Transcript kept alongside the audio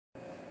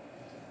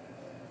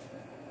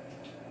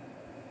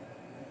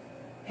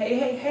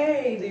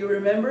Hey, do you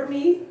remember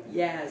me?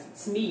 Yes,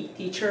 it's me,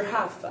 teacher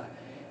Rafa.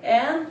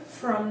 And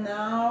from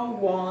now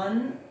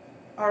on,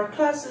 our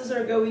classes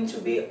are going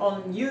to be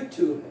on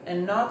YouTube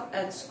and not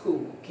at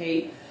school,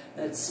 okay?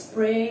 Let's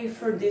pray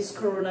for this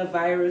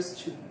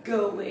coronavirus to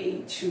go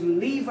away, to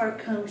leave our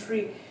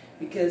country,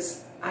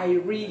 because I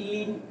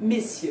really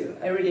miss you.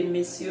 I really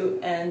miss you,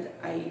 and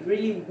I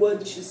really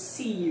want to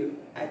see you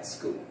at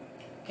school,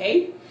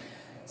 okay?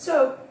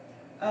 So,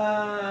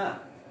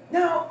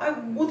 now I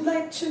would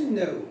like to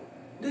know,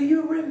 do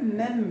you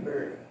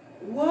remember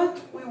what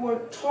we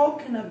were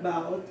talking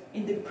about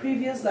in the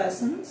previous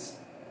lessons?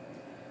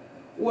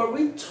 Were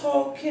we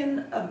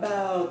talking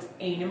about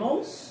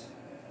animals?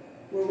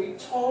 Were we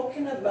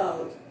talking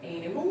about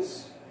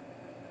animals?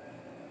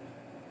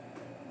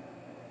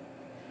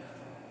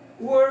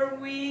 Were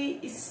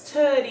we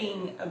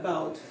studying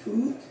about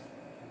food?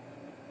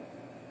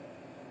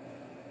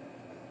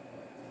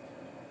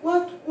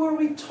 What were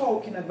we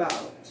talking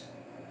about?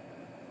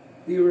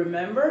 Do you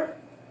remember?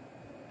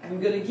 I'm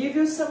gonna give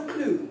you some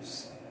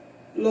clues.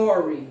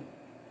 Lorry,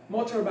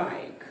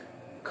 motorbike,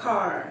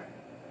 car,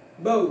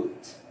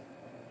 boat.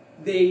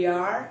 They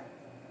are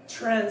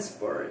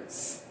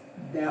transports.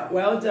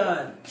 Well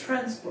done.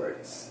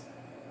 Transports.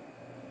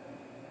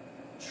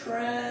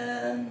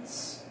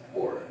 Transports.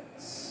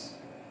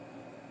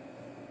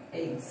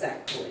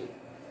 Exactly.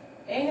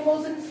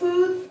 Animals and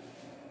food?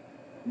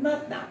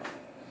 Not now.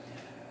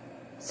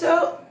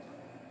 So,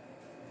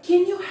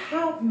 can you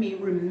help me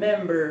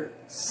remember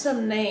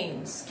some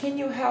names? Can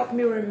you help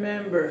me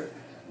remember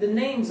the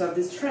names of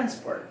these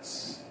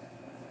transports?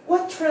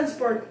 What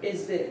transport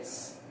is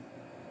this?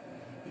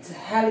 It's a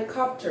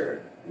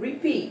helicopter.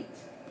 Repeat.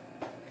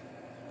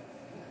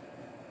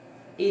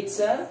 It's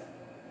a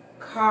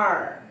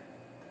car.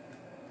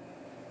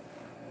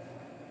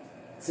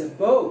 It's a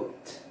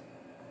boat.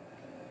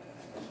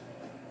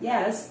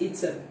 Yes,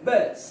 it's a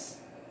bus.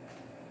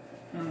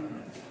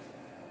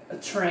 A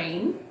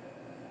train.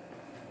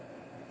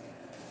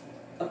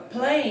 A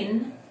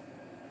plane.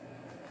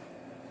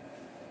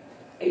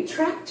 A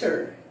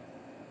tractor.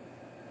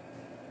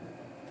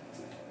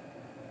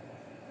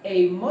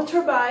 A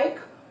motorbike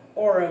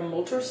or a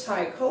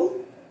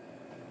motorcycle.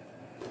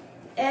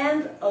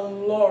 And a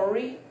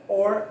lorry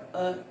or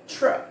a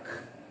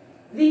truck.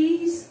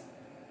 These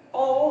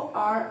all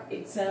are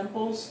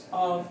examples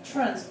of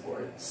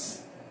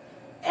transports.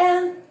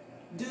 And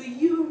do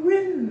you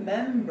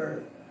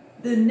remember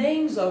the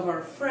names of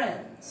our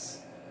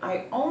friends?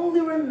 I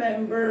only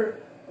remember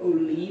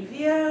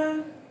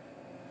Olivia.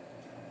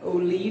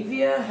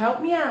 Olivia, help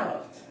me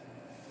out.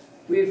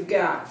 We've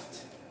got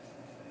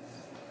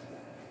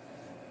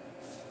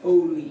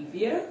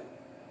Olivia.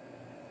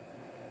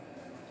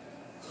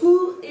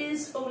 Who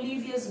is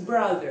Olivia's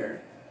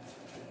brother?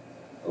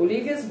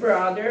 Olivia's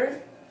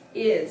brother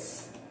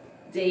is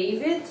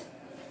David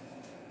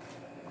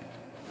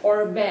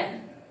or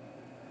Ben.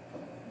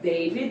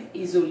 David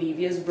is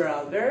Olivia's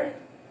brother.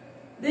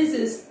 This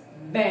is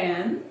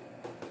Ben.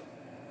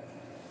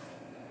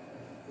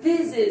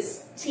 This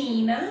is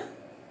Tina.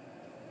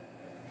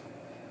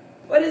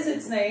 What is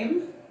its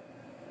name?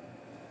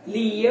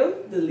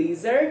 Leo, the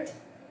lizard.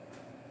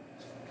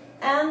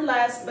 And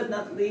last but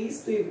not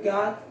least, we've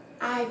got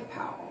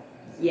iPal.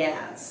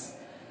 Yes.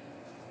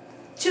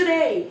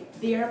 Today,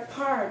 they are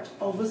part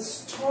of a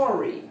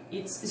story.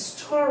 It's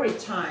story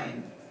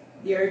time.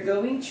 They are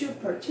going to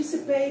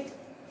participate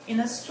in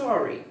a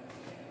story.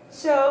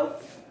 So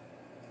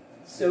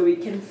we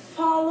can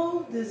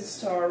follow this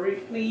story,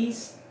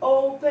 please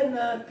open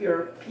up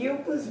your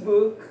PUPIL'S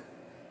book,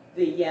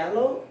 the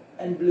yellow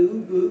and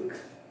blue book,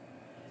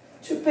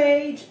 to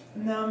page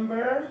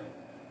number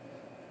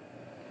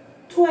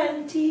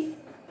 20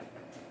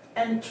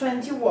 and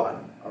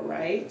 21, all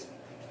right?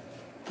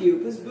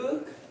 PUPIL'S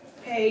book,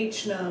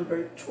 page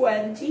number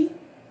 20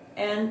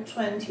 and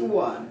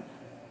 21.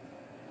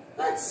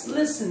 Let's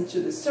listen to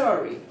the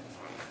story.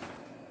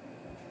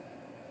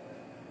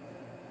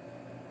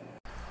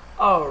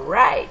 All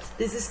right,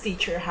 this is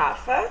teacher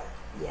Rafa.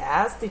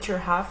 Yes,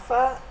 teacher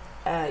Rafa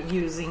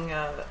using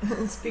a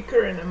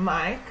speaker and a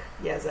mic.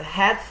 Yes, a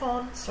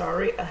headphone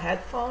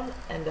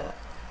and a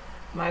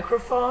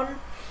microphone.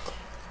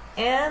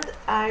 And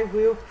I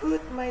will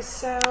put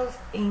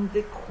myself in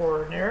the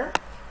corner.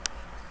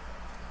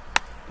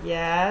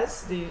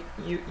 Yes, did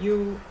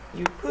you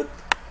put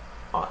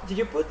on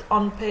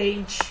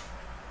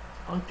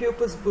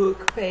PUPIL'S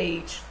book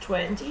page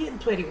 20 and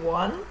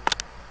 21?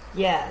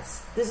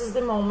 Yes, this is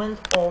the moment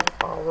of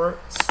our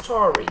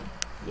story.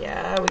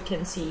 Yeah, we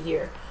can see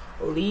here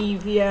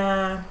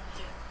Olivia,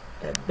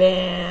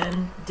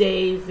 Ben,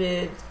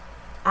 David,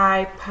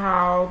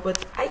 iPal,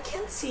 but I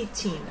can't see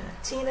Tina.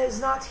 Tina is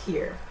not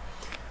here.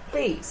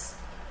 Please,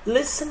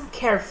 listen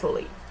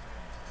carefully.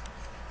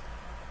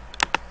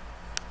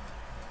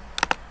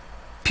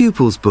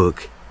 PUPIL'S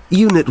book,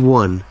 Unit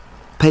 1,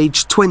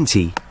 page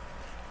 20.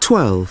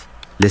 12.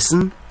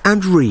 Listen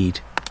and read.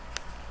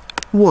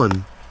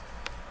 1.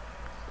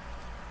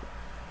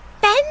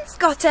 Ben's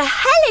got a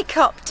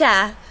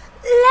helicopter.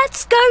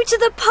 Let's go to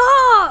the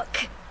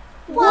park.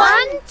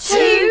 1,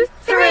 2,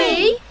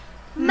 3,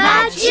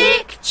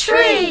 magic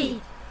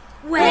tree.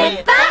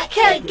 We're back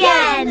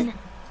again.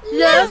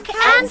 Look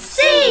and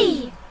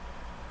see.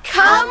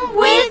 Come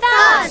with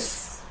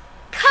us.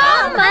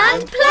 Come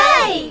and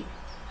play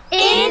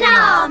in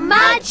our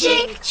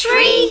magic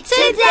tree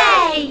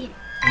today.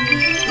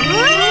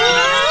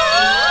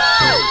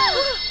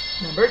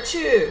 Number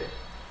 2.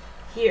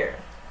 Here.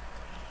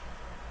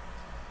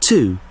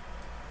 2.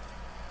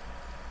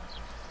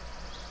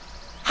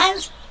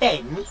 Has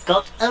Ben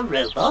got a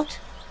robot?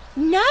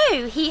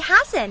 No, he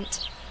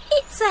hasn't.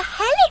 It's a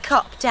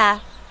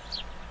helicopter.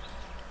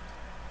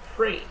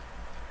 3.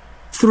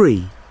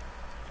 3.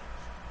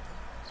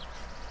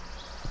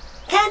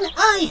 Can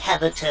I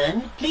have a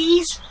turn,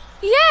 please?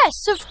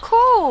 Yes, of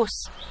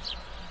course.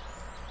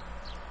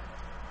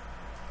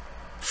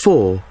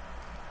 4.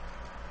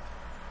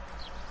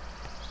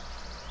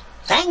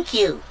 Thank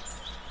you.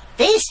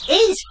 This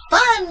is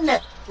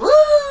fun. Woo!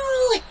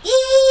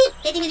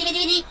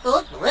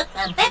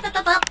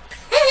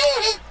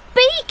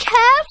 Be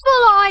careful,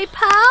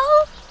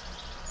 iPal.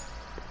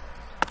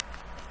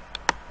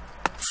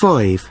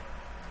 5.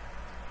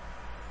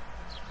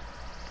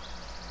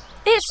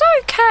 It's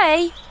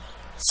okay.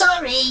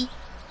 Sorry.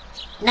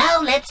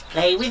 Now let's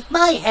play with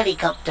my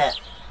helicopter.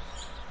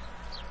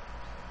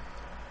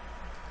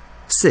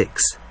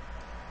 6.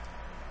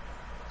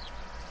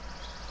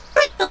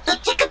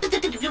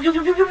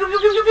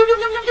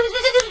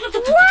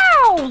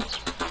 Wow!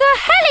 The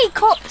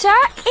helicopter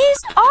is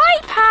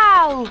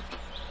iPal.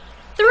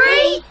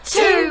 3,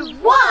 2,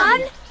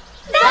 1.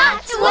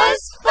 That was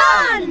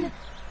fun.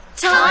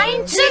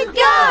 Time to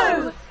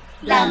go.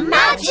 The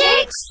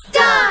magic's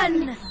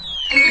done.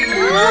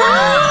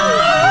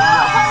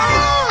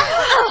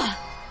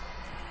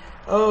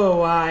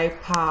 Oh,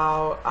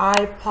 iPal.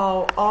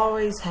 iPal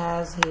always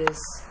has his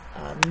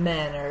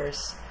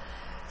manners.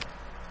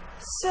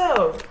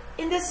 So,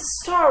 in this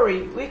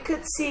story, we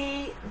could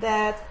see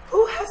that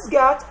who has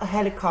got a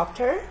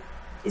helicopter?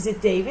 Is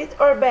it David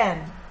or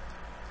Ben?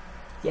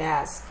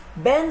 Yes,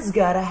 Ben's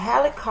got a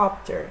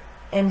helicopter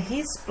and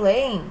he's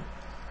playing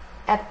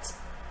at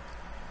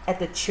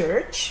the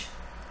church,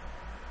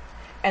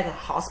 at the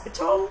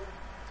hospital.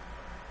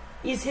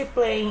 Is he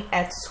playing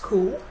at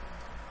school?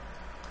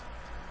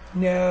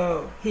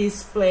 No,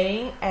 he's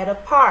playing at a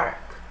park.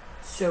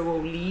 So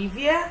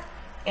Olivia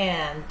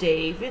and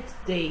David,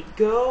 they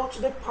go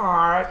to the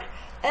park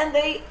and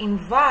they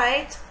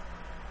invite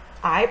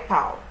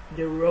iPal,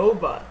 the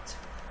robot.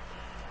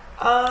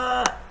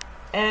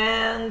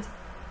 And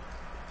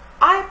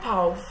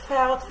iPal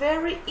felt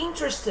very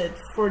interested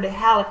for the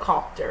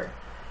helicopter.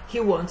 He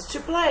wants to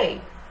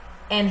play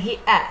and he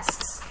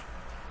asks,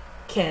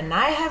 "Can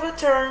I have a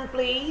turn,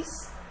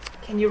 please?"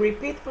 Can you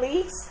repeat,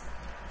 please?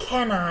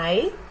 Can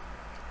I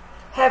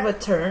have a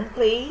turn,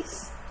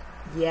 please?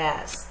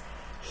 Yes.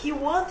 He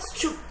wants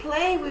to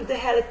play with the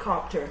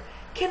helicopter.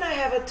 Can I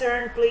have a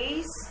turn,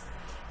 please?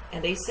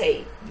 And they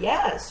say,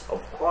 yes,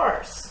 of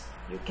course,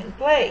 you can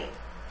play.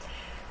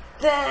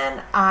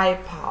 Then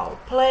iPal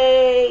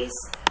plays,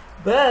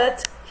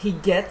 but he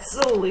gets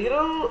a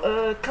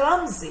little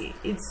clumsy.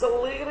 It's a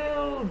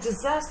little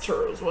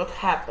disastrous what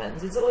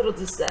happens. It's a little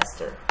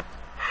disaster.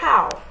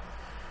 How?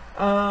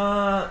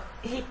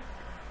 He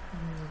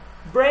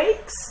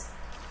breaks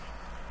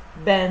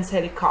Ben's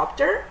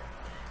helicopter,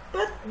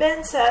 but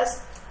Ben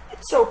says,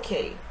 it's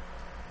okay.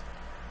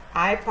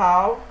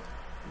 iPal,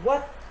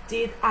 what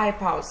did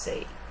iPal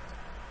say?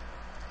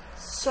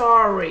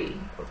 Sorry,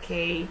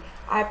 okay?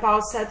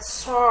 iPal said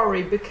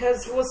sorry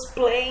because he was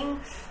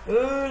playing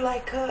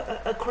like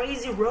a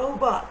crazy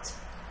robot.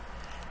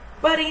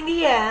 But in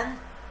the end,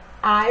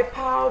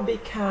 iPal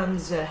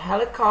becomes a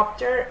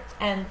helicopter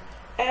and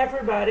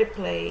everybody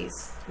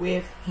plays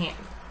with him.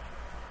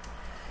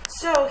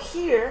 So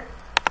here,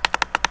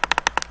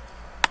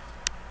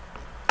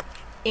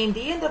 in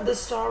the end of the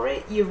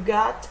story, you've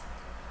got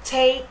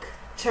take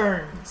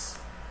turns.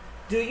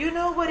 Do you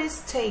know what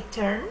is take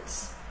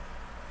turns?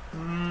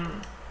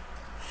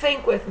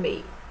 Think with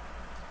me.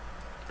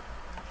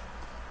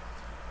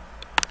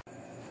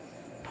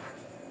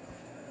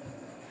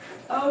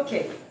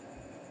 Okay.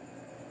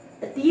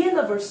 At the end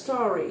of our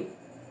story,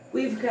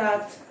 we've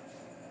got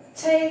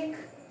take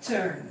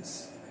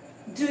turns.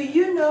 Do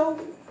you know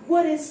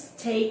what is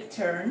take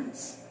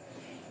turns?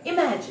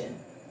 Imagine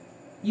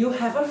you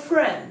have a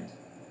friend.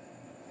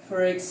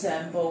 For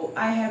example,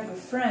 I have a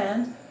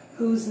friend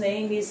whose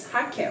name is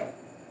Raquel.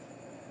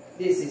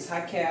 This is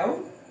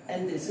Raquel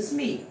and this is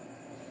me.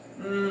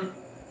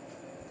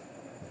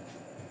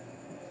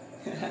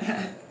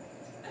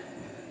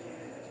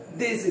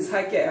 This is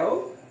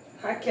Raquel.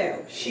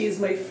 Raquel, she is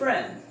my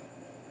friend.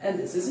 And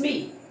this is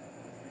me.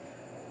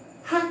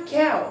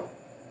 Raquel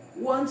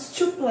wants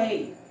to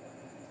play.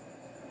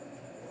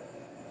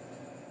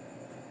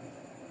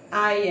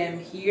 I am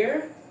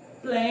here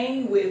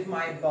playing with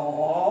my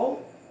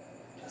ball.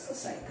 Just a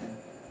second.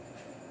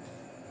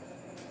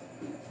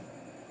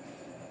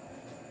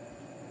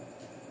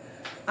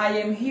 I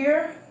am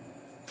here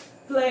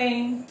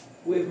playing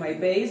with my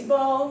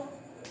baseball.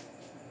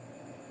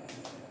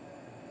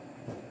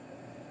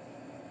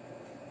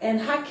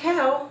 And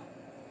Raquel,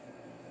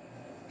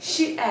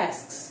 she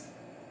asks,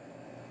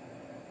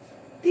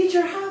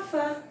 Teacher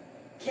Rafa,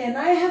 can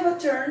I have a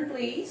turn,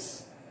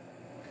 please?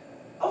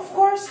 Of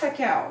course,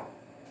 Raquel.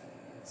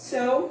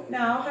 So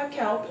now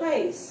Raquel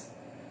plays.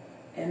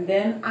 And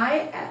then I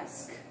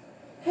ask,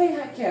 Hey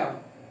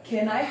Raquel,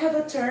 can I have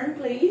a turn,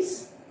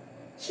 please?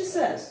 She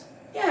says,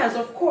 yes,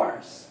 of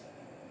course.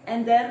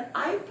 And then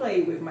I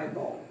play with my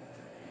ball.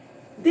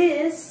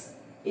 This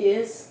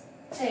is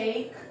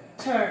take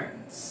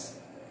turns.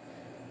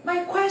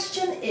 My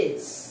question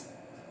is,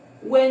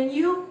 when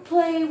you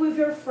play with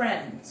your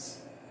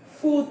friends,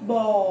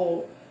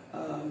 football,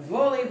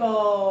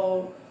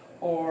 volleyball,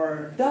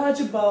 or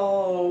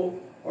dodgeball,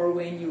 or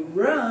when you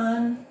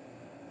run,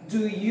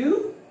 do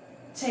you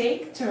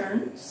take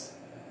turns?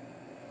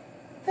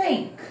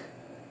 Think.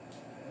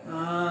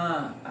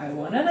 I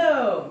want to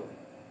know.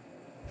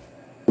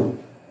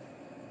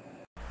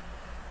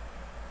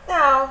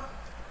 Now,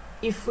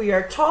 if we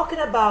are talking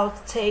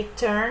about take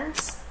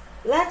turns,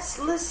 let's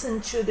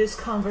listen to this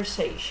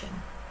conversation.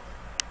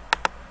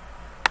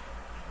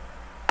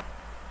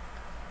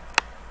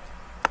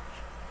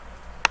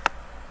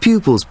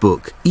 Pupil's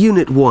Book,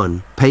 Unit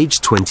 1,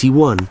 page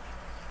 21.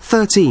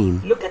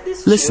 13. Look at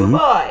these Listen two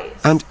boys.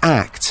 and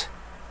act.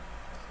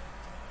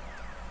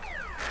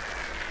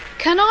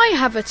 Can I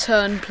have a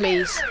turn,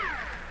 please?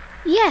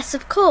 Yes,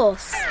 of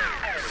course.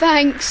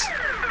 Thanks.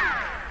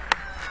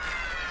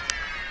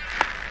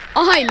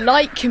 I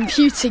like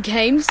computer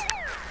games.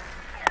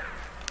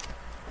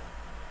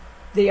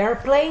 They are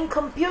playing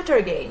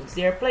computer games.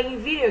 They are playing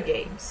video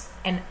games.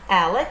 And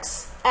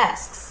Alex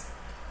asks,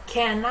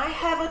 Can I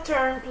have a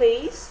turn,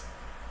 please?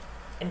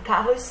 And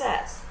Carlos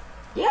says,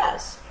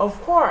 Yes,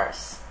 of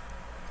course.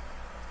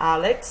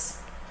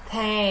 Alex,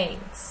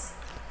 thanks.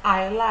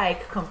 I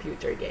like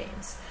computer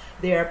games.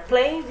 They are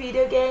playing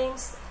video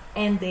games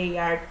and they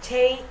are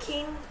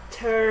taking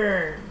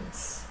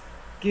turns.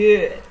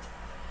 Good.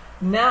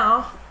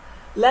 Now,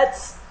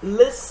 let's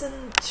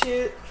listen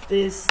to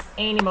these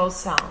animal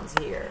sounds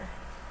here.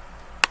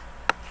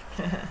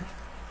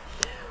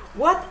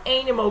 What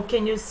animal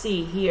can you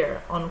see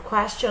here on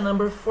question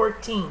number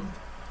 14?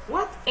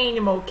 What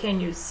animal can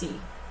you see?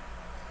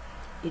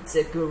 It's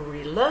a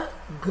gorilla,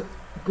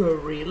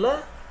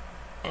 gorilla,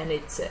 and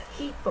it's a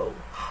hippo,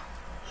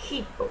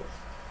 hippo.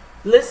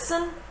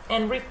 Listen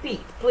and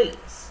repeat,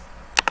 please.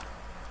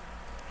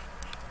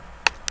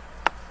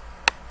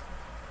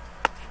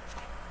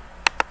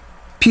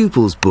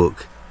 Pupil's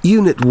Book,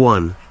 Unit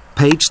 1,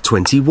 page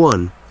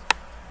 21.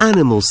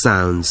 Animal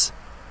sounds.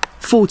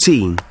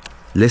 14.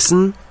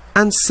 Listen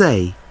and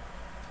say.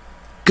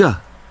 G.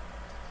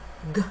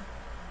 G.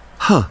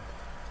 H.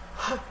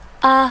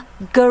 A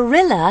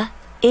gorilla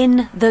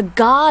in the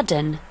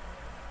garden.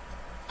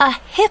 A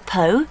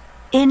hippo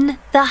in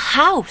the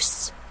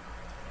house.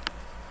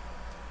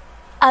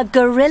 A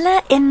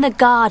gorilla in the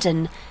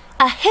garden.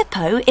 A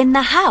hippo in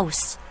the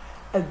house.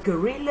 A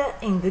gorilla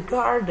in the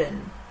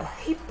garden. A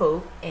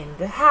hippo in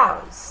the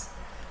house.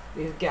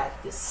 We've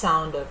got the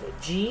sound of a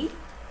G,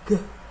 G,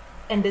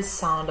 and the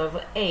sound of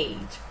an H.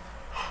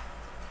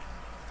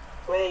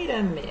 Wait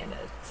a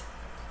minute.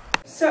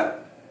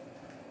 So,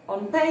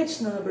 on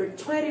page number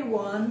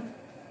 21,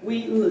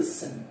 we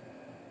listen.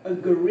 A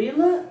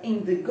gorilla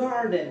in the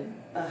garden,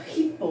 a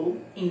hippo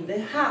in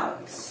the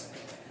house.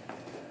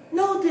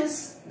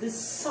 Notice the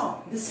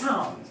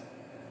sound.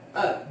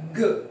 A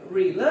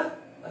gorilla,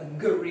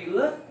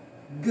 gorilla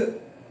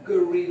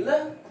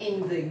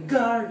in the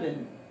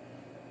garden.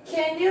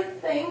 Can you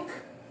think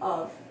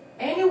of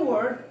any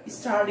word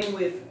starting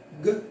with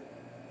G?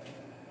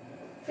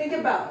 Think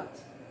about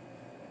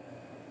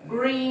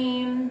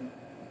green,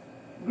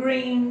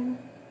 green,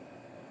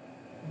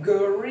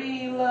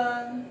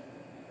 gorilla.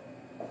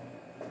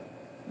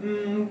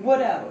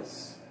 What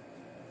else?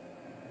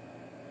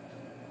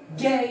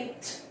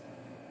 Gate.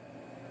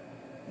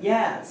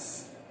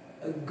 Yes,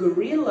 a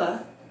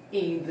gorilla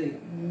in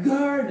the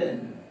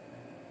garden.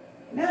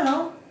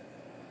 Now,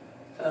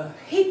 a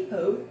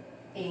hippo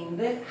in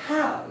the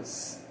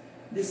house.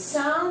 The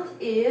sound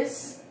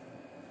is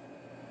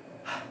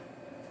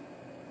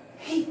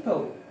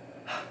hippo,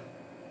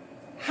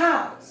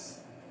 house.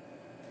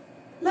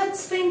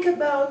 Let's think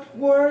about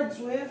words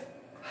with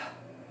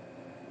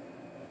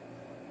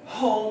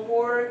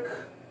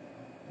homework.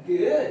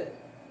 Good.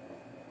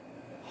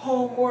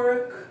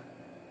 Homework.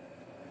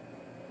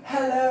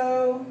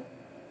 Hello.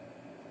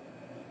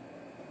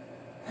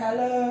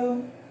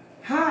 Hello.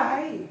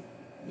 Hi.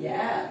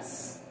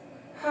 Yes.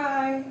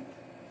 Hi.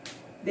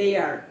 They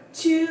are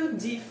two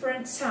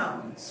different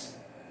sounds.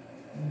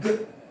 G.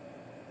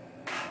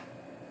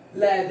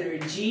 Letter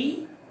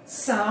G,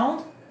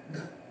 sound G.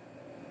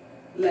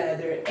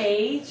 Letter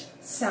H,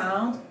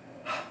 sound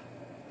H.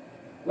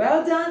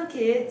 Well done,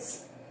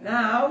 kids.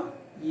 Now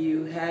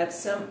you have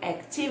some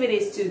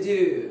activities to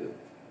do.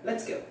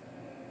 Let's go.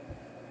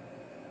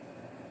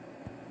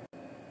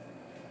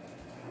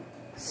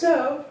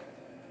 So,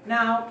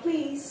 now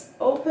please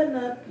open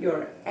up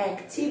your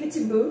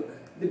activity book,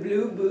 the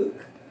blue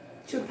book,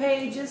 to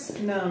pages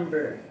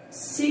number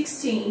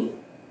 16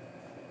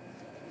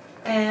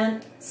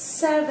 and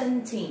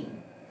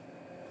 17.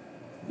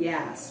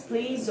 Yes,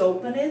 please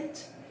open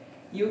it.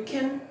 You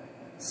can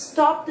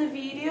stop the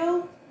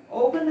video,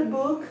 open the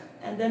book,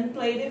 and then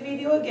play the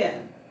video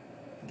again.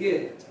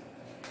 Good.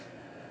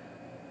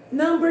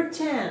 Number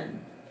 10.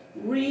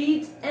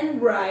 Read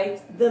and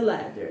write the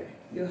letter.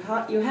 You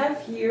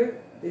have here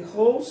the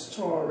whole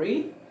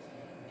story,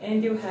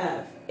 and you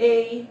have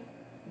A,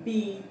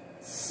 B,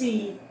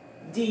 C,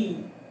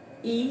 D,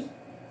 E,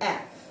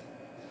 F.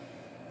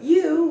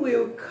 You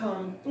will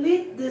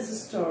complete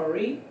this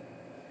story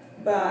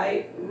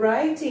by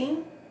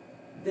writing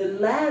the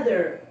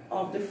letter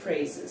of the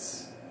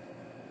phrases.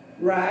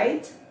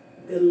 Write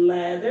the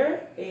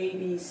letter A,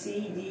 B,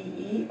 C, D,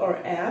 E, or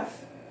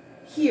F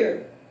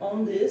here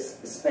on these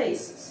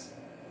spaces.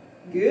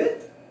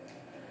 Good?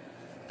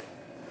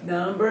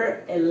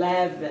 Number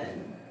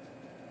 11,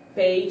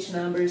 page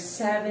number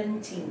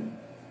 17.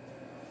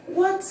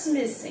 What's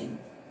missing?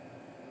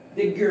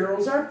 The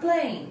girls are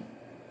playing.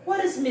 What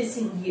is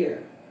missing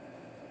here?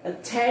 A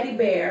teddy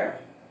bear,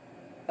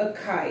 a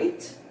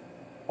kite,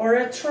 or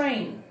a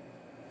train?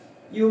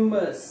 You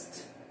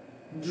must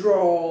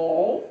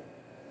draw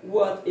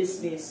what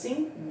is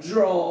missing,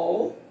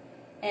 draw,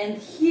 and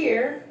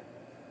here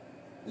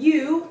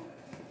you,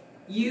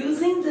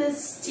 using the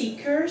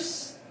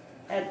stickers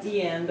at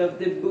the end of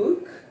the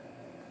book,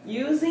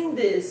 using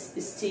these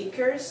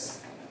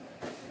stickers,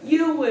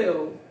 you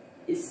will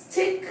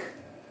stick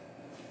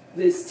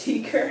the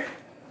sticker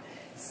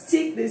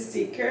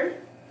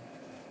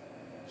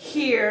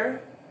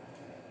here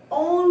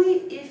only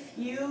if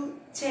you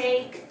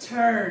take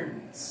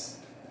turns.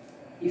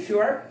 If you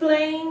are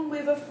playing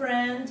with a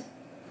friend,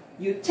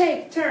 you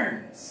take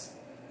turns.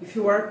 If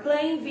you are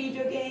playing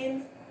video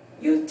games,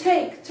 you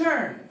take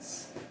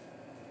turns.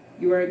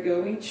 You are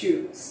going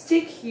to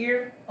stick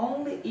here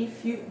only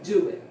if you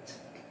do it.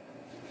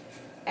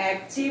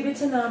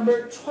 Activity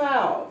number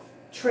 12.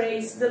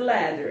 Trace the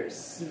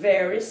letters.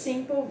 Very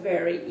simple,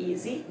 very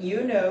easy.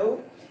 You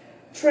know.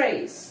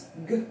 Trace.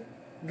 G,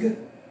 g, h, h.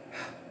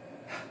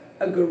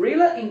 A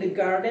gorilla in the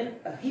garden,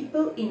 a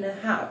hippo in a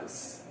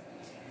house.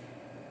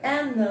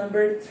 And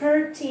number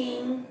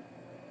 13.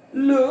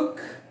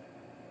 Look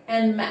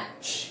and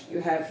match.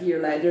 You have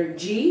here letter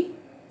G,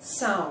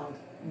 sound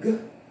G.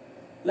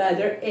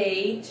 Letter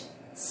H,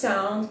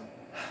 sound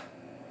H.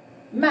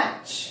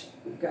 Match.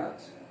 We've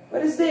got,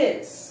 what is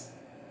this?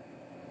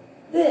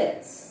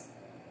 This.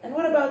 And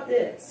what about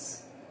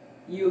this?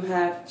 You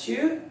have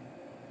to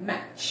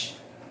match.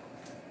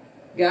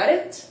 Got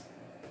it?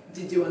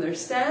 Did you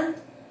understand?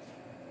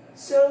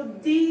 So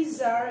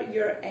these are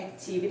your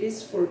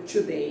activities for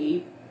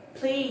today.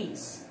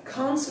 Please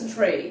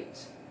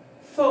concentrate,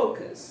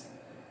 focus.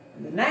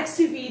 In the next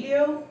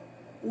video,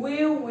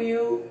 we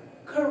will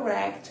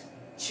correct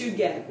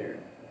together.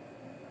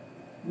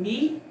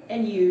 Me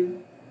and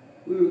you,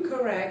 we will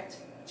correct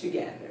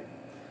together.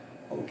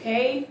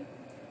 Okay?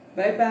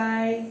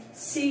 Bye-bye.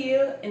 See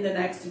you in the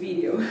next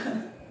video.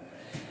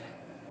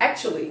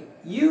 Actually,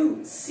 you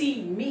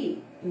see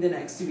me in the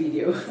next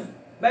video.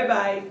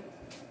 Bye-bye.